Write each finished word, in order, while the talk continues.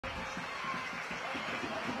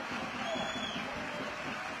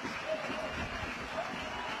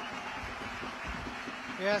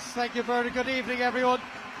Yes, thank you, Bernard. Good evening, everyone.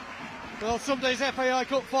 Well, Sunday's FAI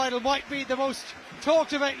Cup final might be the most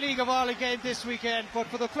talked about League of Ireland game this weekend, but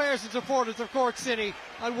for the players and supporters of Cork City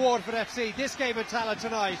and Waterford FC, this game in Tallaght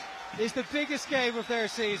tonight is the biggest game of their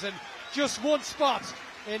season. Just one spot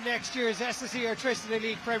in next year's SSE Airtricity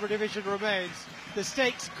League Premier Division remains. The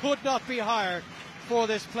stakes could not be higher for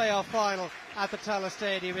this playoff final at the Tallaght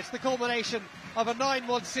Stadium. It's the culmination of a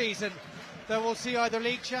 9-month season that will see either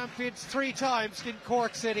league champions 3 times in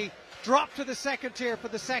Cork City drop to the second tier for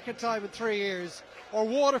the second time in 3 years, or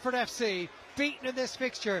Waterford FC beaten in this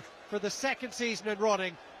fixture for the second season in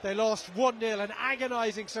running. They lost 1-0 in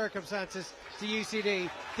agonising circumstances to UCD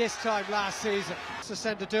this time last season. To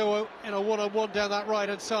send a duo in a one-on-one down that right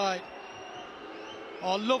hand side.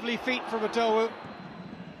 Oh, lovely feet from Adowu,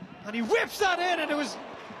 and he whips that in, and it was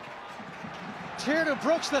Tiernan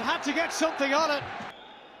Brooks that had to get something on it.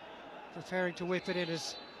 Preparing to whip it in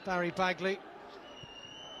is Barry Bagley.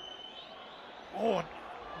 Oh,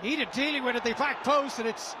 needed dealing with it, the back post, and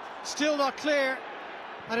it's still not clear,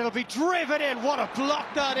 and it'll be driven in. What a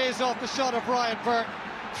block that is off the shot of Brian Burt,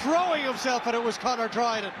 throwing himself, and it was Conor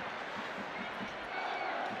Dryden.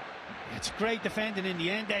 It's great defending in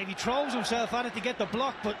the end, Dave. He throws himself at it to get the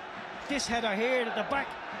block, but this header here at the back,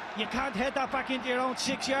 you can't head that back into your own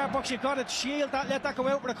 6-yard box. You've got to shield that, let that go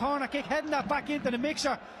out with a corner kick. Heading that back into the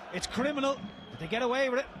mixer, it's criminal, but they get away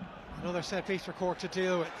with it. Another set piece for Cork to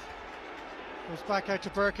deal with. Goes back out to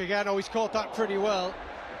Burke again. Oh, he's caught that pretty well.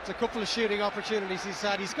 It's a couple of shooting opportunities he's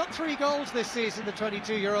had. He's got 3 goals this season, the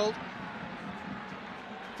 22-year-old,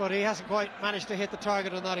 but he hasn't quite managed to hit the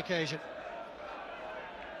target on that occasion.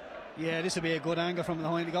 Yeah, this will be a good angle from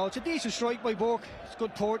behind the goal. It's a decent strike by Burke. It's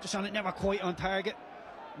good purchase on it, never quite on target.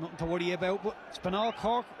 Nothing to worry about, but it's been all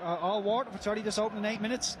Cork, all Waterford, sorry, this opening 8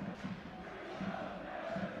 minutes.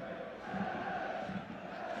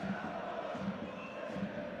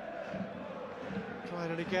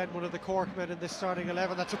 Trying it again, one of the Cork men in this starting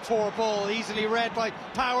 11. That's a poor ball, easily read by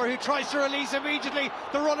Power, who tries to release immediately.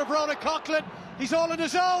 The run of Ronan Coughlin, he's all on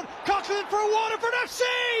his own. Coughlin for Waterford FC,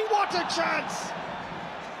 what a chance!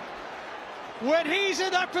 When he's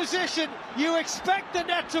in that position, you expect the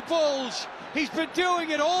net to bulge. He's been doing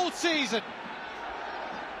it all season.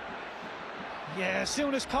 Yeah, as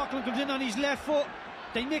soon as Coughlin comes in on his left foot,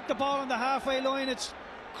 they nick the ball on the halfway line. It's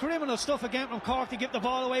criminal stuff again from Cork to give the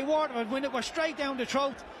ball away. Waterford win it, we're straight down the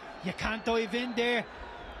throat. You can't dive in there.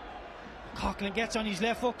 Coughlin gets on his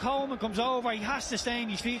left foot, Coleman comes over, he has to stay on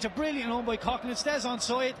his feet. It's a brilliant run by Coughlin, it stays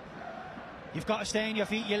onside. You've got to stay on your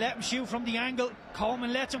feet, you let him shoot from the angle.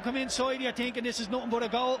 Coleman lets him come inside, you're thinking this is nothing but a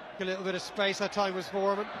goal. A little bit of space that time was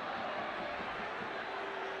Foreman.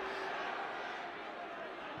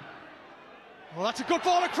 Well, that's a good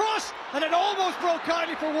ball across, and it almost broke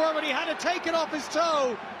kindly for Worman. He had it taken off his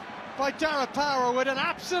toe by Darragh Power with an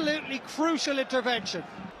absolutely crucial intervention.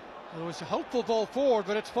 It was a hopeful ball forward,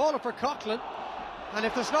 but it's fallen for Coughlin, and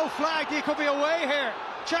if there's no flag, he could be away here.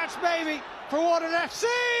 Chance maybe for Waterford FC.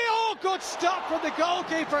 Oh, good stop from the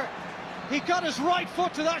goalkeeper. He got his right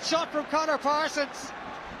foot to that shot from Conor Parsons.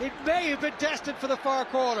 It may have been destined for the far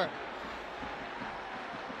corner.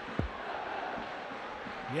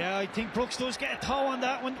 Yeah, I think Brooks does get a toe on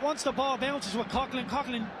that one. Once the ball bounces with Coughlin,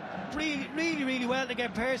 Coughlin really well to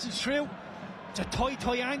get Parsons through. It's a tight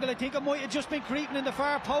angle. I think it might have just been creeping in the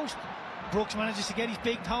far post. Brooks manages to get his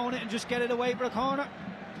big toe on it and just get it away for a corner.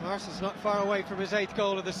 Parsons not far away from his 8th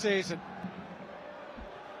goal of the season.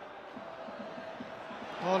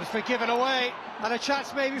 Oh, it's been given away, and a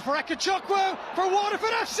chance maybe for Ekachukwu for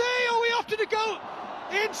Waterford FC. Oh, he opted to go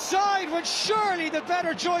inside when surely the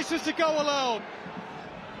better choice was to go alone.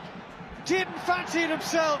 Didn't fancy it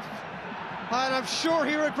himself, and I'm sure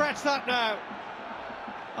he regrets that now.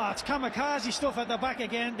 Oh, it's kamikaze stuff at the back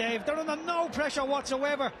again, Dave. They're under no pressure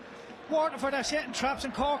whatsoever. Waterford are setting traps,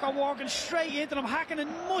 and Cork are walking straight into them. Hackenen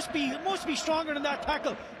must be stronger than that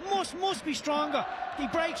tackle. Must be stronger. He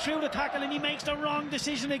breaks through the tackle and he makes the wrong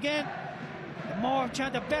decision again.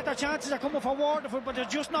 The better chances are coming for Waterford, but they're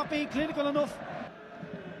just not being clinical enough.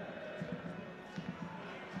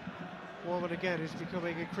 Woman again is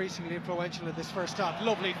becoming increasingly influential in this first half.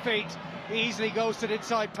 Lovely feet, he easily goes to the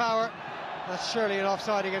inside Power. That's surely an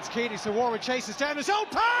offside against Keane, so Warren chases down his own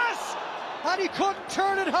pass, and he couldn't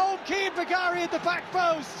turn it home. Keane Bagari at the back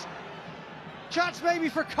post. Chance maybe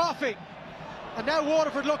for Coffey, and now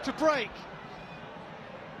Waterford look to break.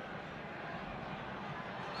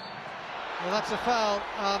 Well, that's a foul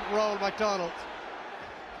on Rowan MacDonald.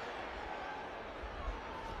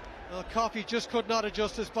 Well, Coffey just could not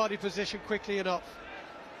adjust his body position quickly enough.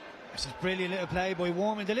 This is brilliant little play by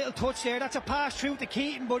Warman. The little touch there, that's a pass through to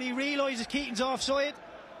Keaton, but he realises Keaton's offside.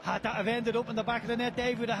 Had that have ended up in the back of the net,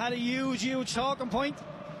 Dave would have had a huge talking point.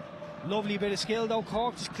 Lovely bit of skill though,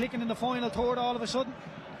 Cork just clicking in the final third all of a sudden.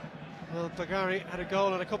 Well, Bagari had a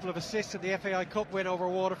goal and a couple of assists in the FAI Cup win over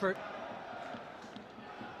Waterford.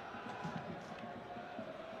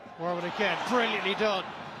 Warman again, brilliantly done.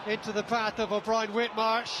 Into the path of O'Brien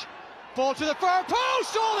Whitmarsh. Ball to the far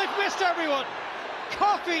post. Oh, they've missed everyone.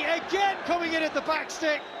 Coffey again coming in at the back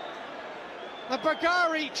stick. And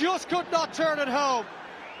Bagari just could not turn it home.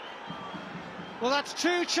 Well, that's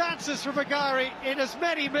two chances for Bagari in as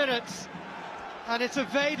many minutes. And it's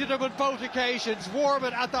evaded him on both occasions.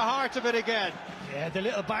 Warman at the heart of it again. Yeah, the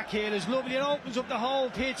little back heel is lovely. It opens up the whole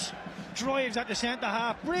pitch. Drives at the centre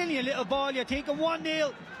half. Brilliant little ball. You're thinking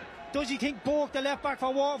 1-0. Does he think Burke, the left back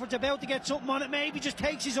for Waterford's about to get something on it? Maybe just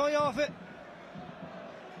takes his eye off it.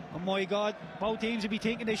 Oh my God, both teams would be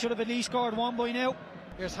thinking they should have at least scored one by now.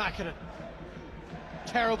 Here's Hakkinen.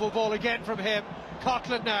 Terrible ball again from him.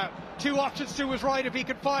 Coughlin now. Two options to his right if he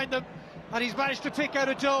can find them. And he's managed to pick out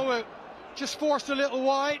a Dowu. Just forced a little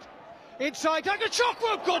wide. Inside,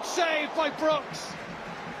 Chukwu. Good save by Brooks.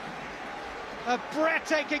 A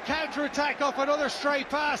breathtaking counter-attack off another stray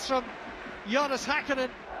pass from Jonas Hakkinen.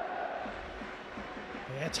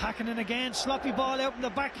 Yeah, it's Hakkinen again. Sloppy ball out in the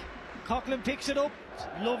back. Coughlin picks it up.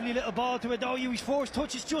 Lovely little ball to Adoyu. His first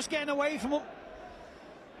touch is just getting away from him.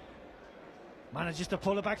 Manages to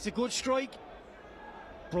pull it back. It's a good strike.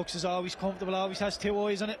 Brooks is always comfortable, always has two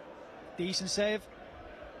eyes on it. Decent save.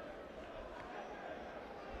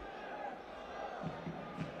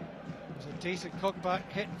 It was a decent cutback,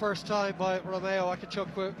 hit first time by Romeo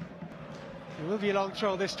Akachukwu. It will be a long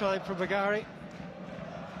throw this time from Bagari.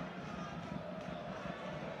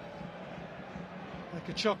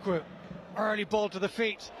 Akachukwu, early ball to the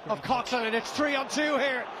feet of Coughlin, and it's 3-on-2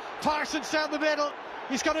 here. Parsons down the middle.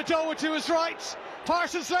 He's got a Dowu to his right.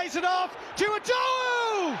 Parsons lays it off to a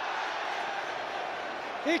Dowu!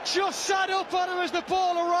 It just sat up on him as the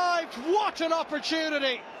ball arrived. What an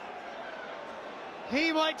opportunity!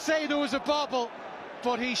 He might say there was a bobble,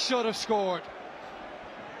 but he should have scored.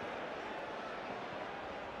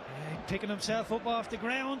 Yeah, picking himself up off the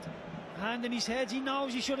ground, hand in his head, he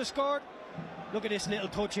knows he should have scored. Look at this little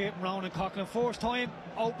touch here from Ronan Coughlin. First time,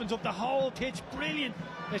 opens up the whole pitch. Brilliant.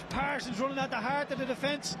 There's Parsons running at the heart of the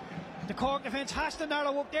defence. The Cork defence has to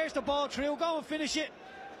narrow up. There's the ball through. Go and finish it.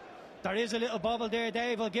 There is a little bobble there,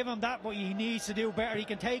 Dave. I'll give him that, but he needs to do better. He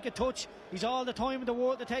can take a touch. He's all the time in the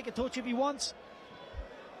world to take a touch if he wants.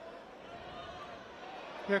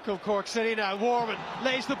 Here come Cork City now. Warman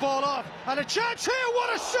lays the ball off. And a chance here.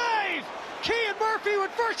 What a save! Cian Murphy with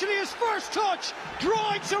virtually his first touch,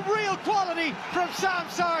 drawing some real quality from Sam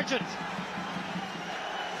Sargent.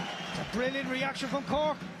 It's a brilliant reaction from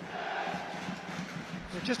Cork.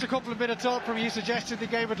 We're just a couple of minutes on from you suggesting the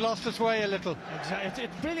game had lost its way a little. Exactly.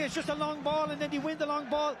 It's brilliant. It's just a long ball and then they win the long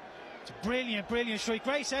ball. It's a brilliant strike.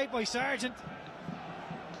 Great save by Sargent.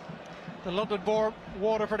 The London-born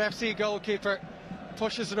Waterford FC goalkeeper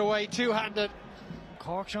pushes it away two-handed.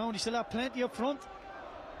 Cork showing they still have plenty up front.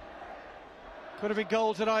 Could have been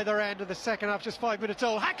goals at either end of the second half, just 5 minutes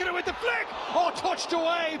old. Hakkinen with the flick! Oh, touched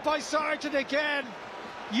away by Sargent again.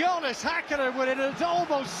 Jonas Hakkinen with it,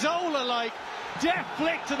 almost Zola-like deft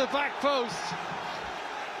flick to the back post.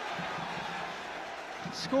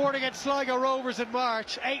 Scored against Sligo Rovers in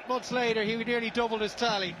March. 8 months later, he nearly doubled his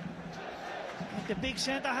tally. The big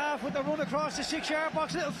centre half with the run across the 6-yard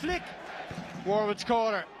box, little flick. Warman's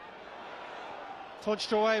corner.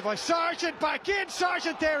 Touched away by Sargent, back in,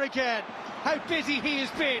 Sargent there again. How busy he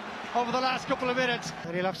has been over the last couple of minutes.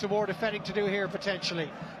 And he'll have some more defending to do here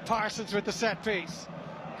potentially. Parsons with the set piece.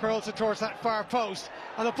 Curls it towards that far post.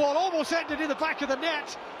 And the ball almost ended in the back of the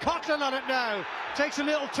net. Coughlin on it now. Takes a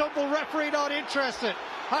little tumble, referee not interested.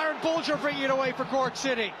 Aaron Bulger bringing it away for Cork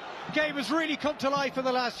City. Game has really come to life in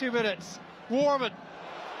the last few minutes. Warman.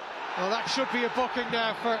 Well, that should be a booking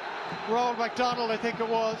now for Rowan MacDonald, I think it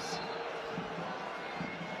was.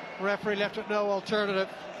 Referee left it no alternative.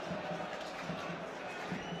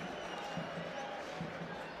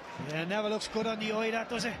 Yeah, never looks good on the eye, that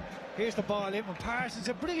does it. Here's the ball in from Parsons,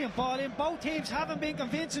 a brilliant ball in. Both teams haven't been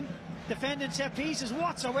convincing defending set pieces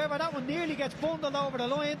whatsoever. That one nearly gets bundled over the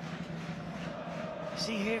line.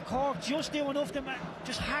 See here, Cork just do enough to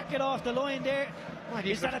just hack it off the line there.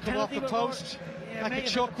 Is that a penalty? Off the post? Yeah, make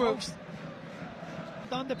it off the post.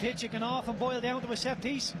 On the pitch, it can often boil down to a set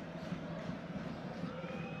piece.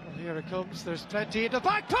 Here it comes, there's plenty in the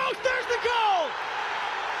back post, there's the goal!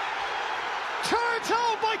 Turned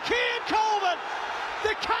home by Cian Coleman,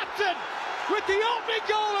 the captain, with the opening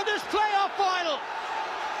goal in this playoff final.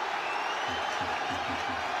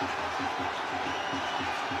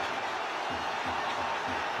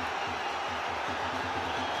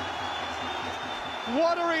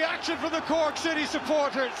 What a reaction from the Cork City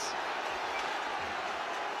supporters.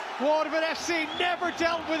 Waterford FC never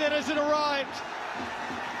dealt with it as it arrived.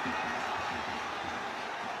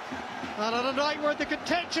 And on a night where the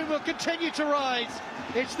contention will continue to rise,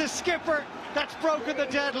 it's the skipper that's broken the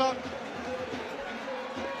deadlock.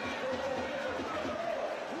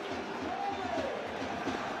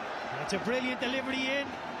 It's a brilliant delivery in,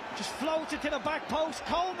 just floats it to the back post.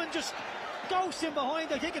 Coleman just ghosts in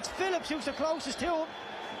behind. I think it's Phillips who's the closest to him.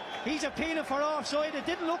 He's appealing for offside. It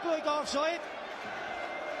didn't look like offside.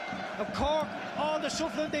 Of Cork, all the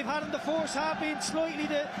suffering they've had in the first half, being slightly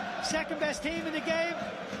the second best team in the game.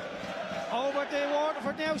 Over to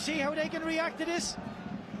Waterford now, see how they can react to this.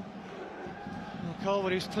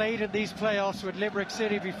 Coleman, who's played in these playoffs with Limerick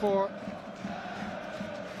City before,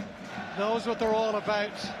 knows what they're all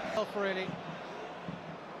about. Really.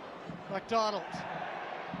 McDonald,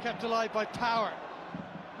 kept alive by Power,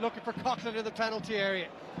 looking for Coughlin in the penalty area.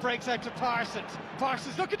 Breaks out to Parsons.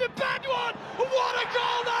 Parsons looking to bend one. What a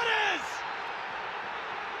goal that is!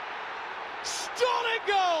 Stunning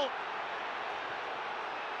goal!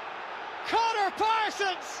 Connor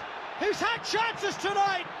Parsons, who's had chances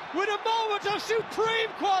tonight with a moment of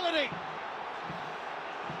supreme quality.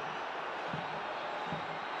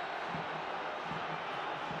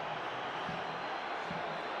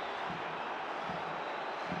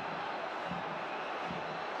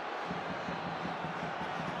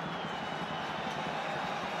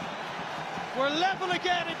 We're level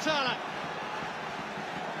again in Tallaght.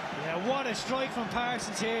 Yeah, what a strike from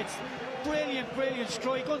Parsons here. It's brilliant, brilliant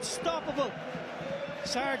strike, unstoppable.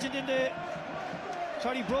 Sargent in the...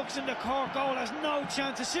 Brooks in the Cork goal has no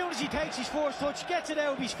chance. As soon as he takes his first touch, gets it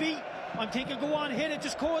out of his feet, I'm thinking go on, hit it,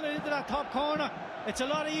 just curl it into that top corner. It's a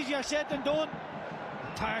lot easier said than done.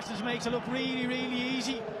 Parsons makes it look really, really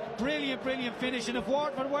easy. Brilliant, brilliant finish. And if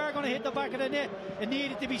Waterford were going to hit the back of the net, it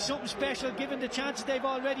needed to be something special given the chances they've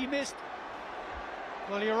already missed.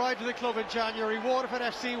 Well, he arrived at the club in January. Waterford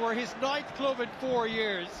FC were his 9th club in 4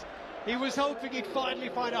 years. He was hoping he'd finally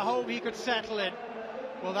find a home he could settle in.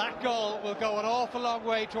 Well, that goal will go an awful long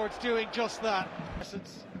way towards doing just that.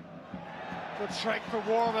 Good strength for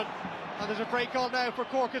Warman. And there's a break on now for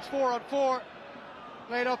Cork. It's 4-on-4.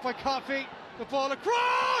 Laid up by Coffey. The ball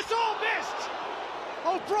across. Oh, missed!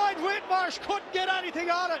 Oh, Brian Whitmarsh couldn't get anything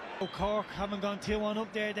on it. Oh, Cork haven't gone 2-1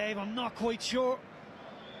 up there, Dave. I'm not quite sure.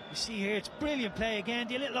 You see here, it's brilliant play again.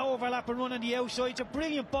 The little overlap and run on the outside. It's a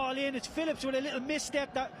brilliant ball in. It's Phillips with a little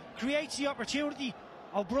misstep that creates the opportunity.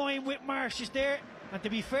 O'Brien Whitmarsh is there. And to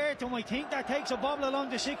be fair to him, I think that takes a bobble along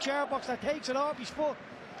the 6-yard box. That takes it off his foot.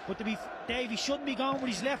 But to be Dave, he shouldn't be going with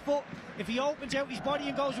his left foot. If he opens out his body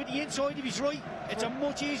and goes with the inside of his right, it's a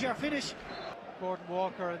much easier finish. Gordon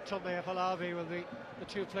Walker and Tunde Afalabi will be the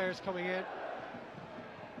two players coming in.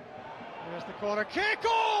 There's the corner kick.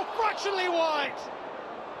 Oh, fractionally wide.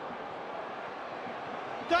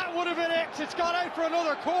 That would have been it. It's gone out for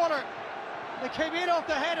another corner. They came in off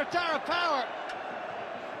the head of Dara Power.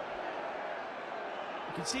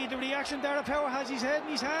 You can see the reaction. Dara Power has his head in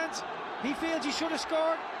his hands. He feels he should have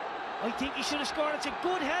scored. I think he should have scored. It's a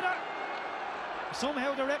good header.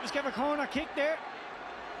 Somehow the ref has given a corner kick there.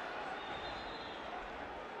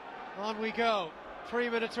 On we go. 3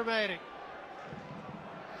 minutes remaining.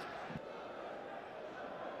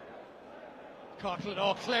 Coughlin,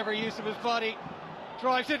 oh, clever use of his body.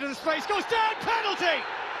 Drives into the space, goes down, penalty!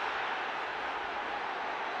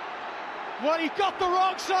 Well, he got the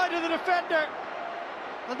wrong side of the defender,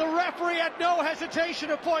 and the referee had no hesitation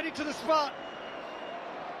of pointing to the spot.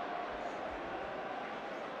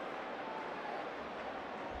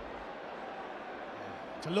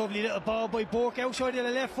 It's a lovely little ball by Burke outside of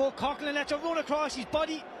the left foot. Coughlin lets it run across his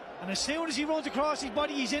body, and as soon as he runs across his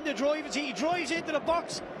body, he's in the driving seat. He drives into the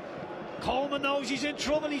box. Coleman knows he's in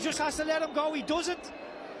trouble. He just has to let him go. He doesn't.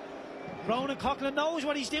 Ronan Coughlin knows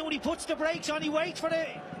what he's doing. He puts the brakes on. He waits for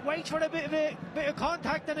a bit of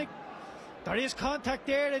contact, and there is contact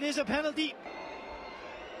there. It is a penalty.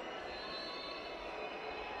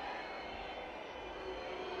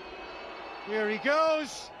 Here he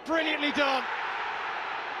goes. Brilliantly done.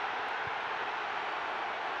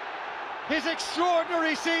 His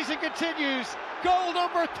extraordinary season continues. Goal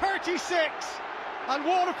number 36. And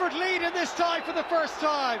Waterford lead in this tie for the first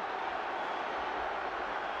time.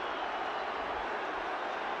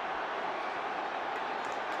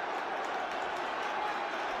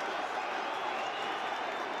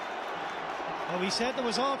 Well, we said there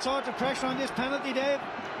was all sorts of pressure on this penalty, Dave.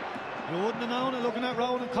 You wouldn't have known it looking at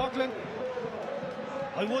Ronan Coughlin.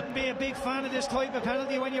 I wouldn't be a big fan of this type of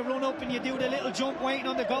penalty when you run up and you do the little jump waiting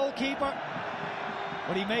on the goalkeeper.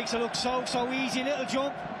 But he makes it look so easy. Little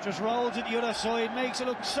jump, just rolls it the other side, makes it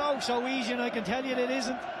look so easy, and I can tell you that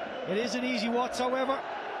it isn't easy whatsoever.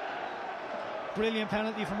 Brilliant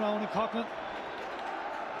penalty from Ronan Coughlan.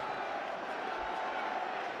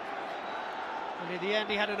 And in the end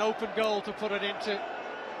he had an open goal to put it into.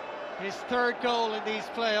 His third goal in these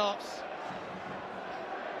playoffs.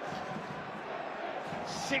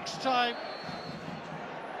 Fifth time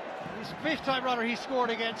rather he scored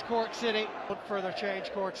against Cork City. One further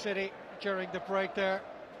change, Cork City during the break there.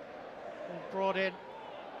 And brought in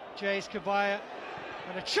Jace Kabaya,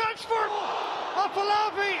 and a chance for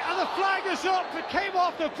Afolabi, and the flag is up. It came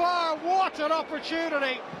off the bar. What an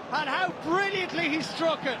opportunity, and how brilliantly he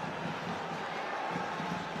struck it.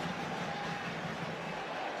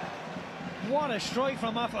 What a strike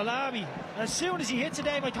from Afolabi. As soon as he hits it,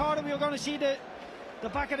 Dave, I thought we were going to see the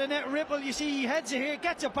back of the net ripple. You see he heads it here,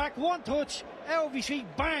 gets it back, one touch, out of his feet,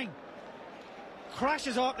 bang,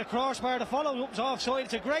 crashes off the crossbar. The follow-up's offside.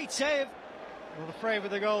 It's a great save. Well, the frame of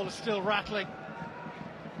the goal is still rattling.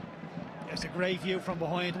 It's a great view from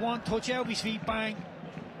behind, one touch, out of his feet, bang.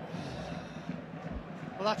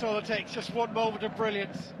 Well, that's all it takes, just one moment of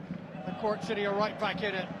brilliance, and Cork City are right back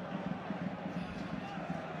in it.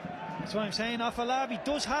 That's what I'm saying. Afolabi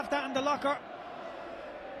does have that in the locker,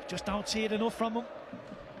 just don't see it enough from him.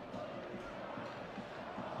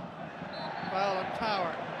 Foul and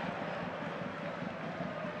power.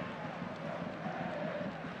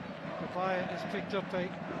 Kabaya has picked up a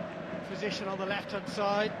position on the left-hand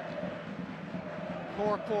side.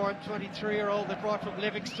 Cork-born 23-year-old they brought from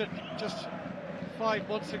Livingston just 5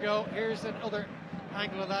 months ago. Here's another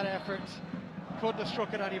angle of that effort. Couldn't have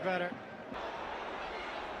struck it any better.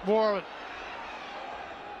 Morgan.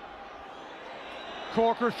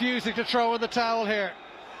 Cork refusing to throw in the towel here.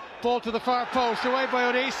 Ball to the far post, away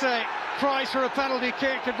by Onise. Tries for a penalty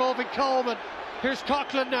kick involving Coleman. Here's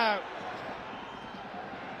Coughlan now.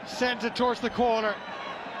 Sends it towards the corner.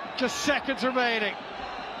 Just seconds remaining.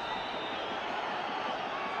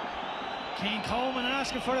 Keane Coleman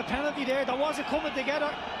asking for a penalty there. There was a coming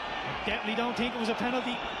together. I definitely don't think it was a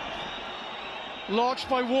penalty. Launched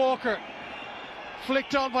by Walker.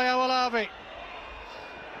 Flicked on by Awolabi.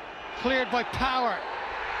 Cleared by Power.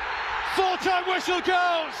 Full-time whistle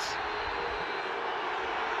goes.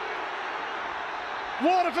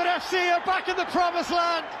 Waterford FC are back in the promised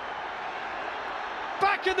land.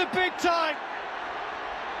 Back in the big time.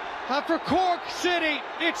 And for Cork City,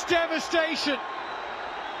 it's devastation.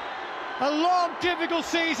 A long, difficult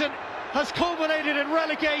season has culminated in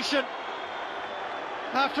relegation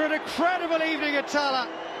after an incredible evening at Tallaght.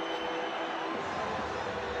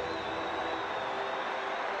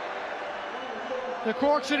 The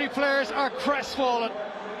Cork City players are crestfallen.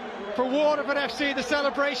 For Waterford FC, the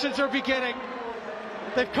celebrations are beginning.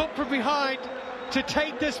 They've come from behind to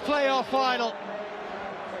take this playoff final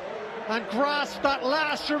and grasp that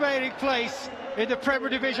last remaining place in the Premier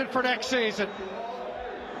Division for next season.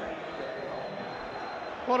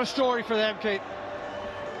 What a story for them, Keith.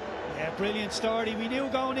 Yeah, brilliant story. We knew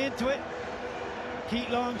going into it, Keith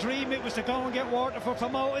Long's remit was to go and get Waterford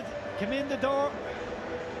promoted. Came in the door.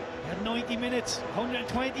 Had 90 minutes,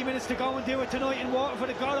 120 minutes to go and do it tonight in Waterford.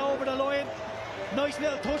 It got over the line. Nice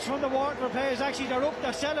little touch from the Waterford players. Actually, they're up,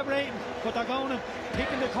 they're celebrating, but they're going and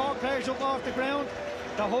picking the Cork players up off the ground.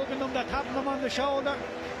 They're hugging them, they're tapping them on the shoulder.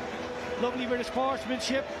 Lovely bit of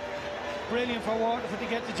sportsmanship. Brilliant for Waterford to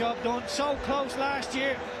get the job done. So close last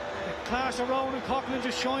year. The class of Ronan Coughlan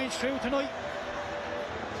just shines through tonight.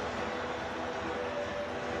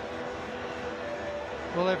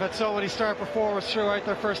 Well, they've had so many star performers throughout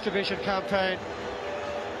their first division campaign.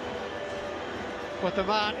 But the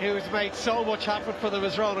man who's made so much happen for them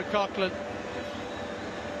is Ronan Coughlan.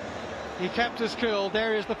 He kept his cool.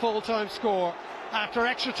 There is the full-time score. After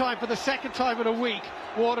extra time for the second time in a week,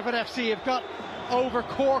 Waterford FC have got over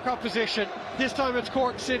Cork opposition. This time it's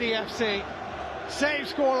Cork City FC. Same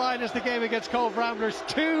scoreline as the game against Cove Ramblers,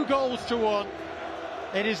 2-1.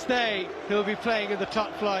 It is they who will be playing in the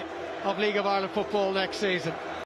top flight of League of Ireland football next season.